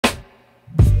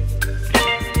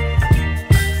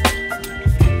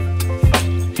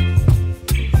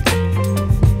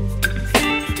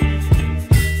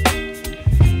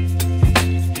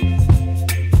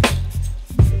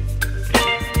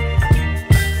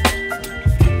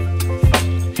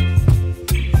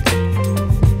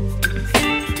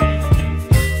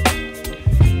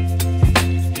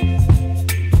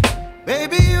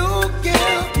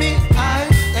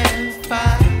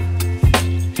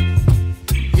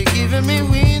giving me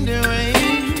wind and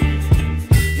rain.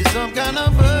 You're some kind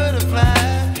of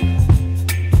butterfly.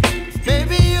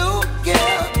 Baby, you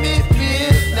give me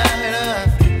midnight.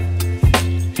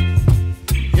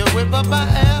 You whip up my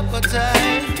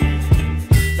appetite.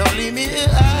 Don't leave me here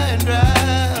high and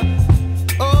dry.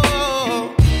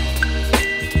 Oh,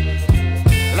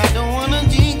 well, I don't wanna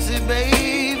jinx it,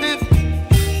 baby,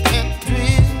 and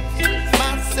twist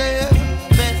myself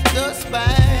at the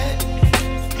spine.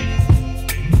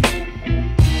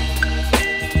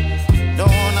 Don't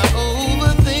wanna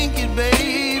overthink it,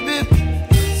 baby.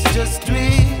 It's just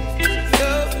twist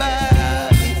your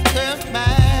body and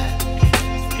mine.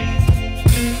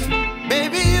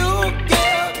 Baby, you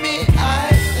give me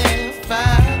ice and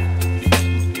fire.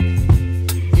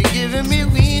 You're giving me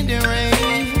wind and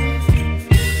rain.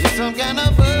 You're some kind of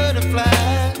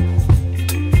butterfly.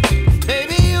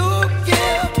 Baby, you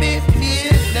give me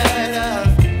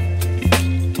midnight.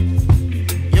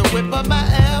 You whip up my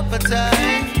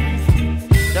appetite.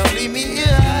 Don't leave me here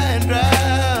high and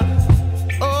dry.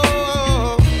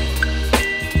 Oh,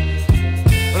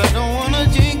 but I don't wanna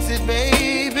jinx it,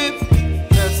 baby.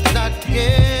 Let's not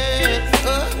get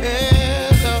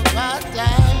ahead of my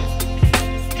time.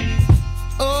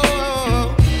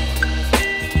 Oh,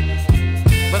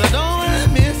 but I don't wanna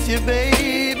miss you,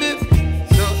 baby.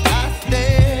 So I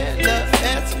stand up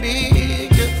and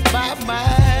speak my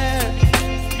mind.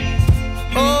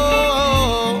 Oh.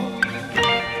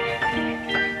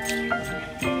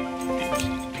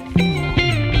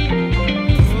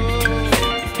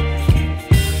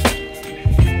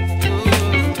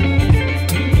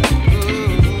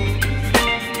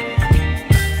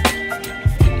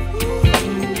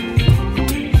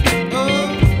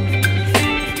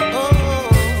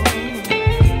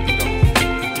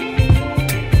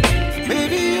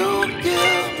 Baby, you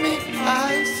give me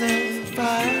ice and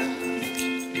fire.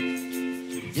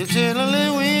 You're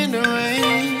chilling wind and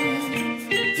rain.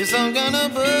 You're some kind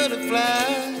of butterfly.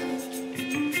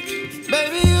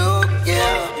 Baby, you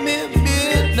give me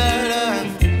midnight.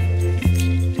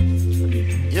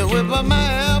 You whip up my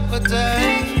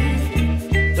appetite.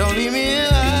 Don't leave me here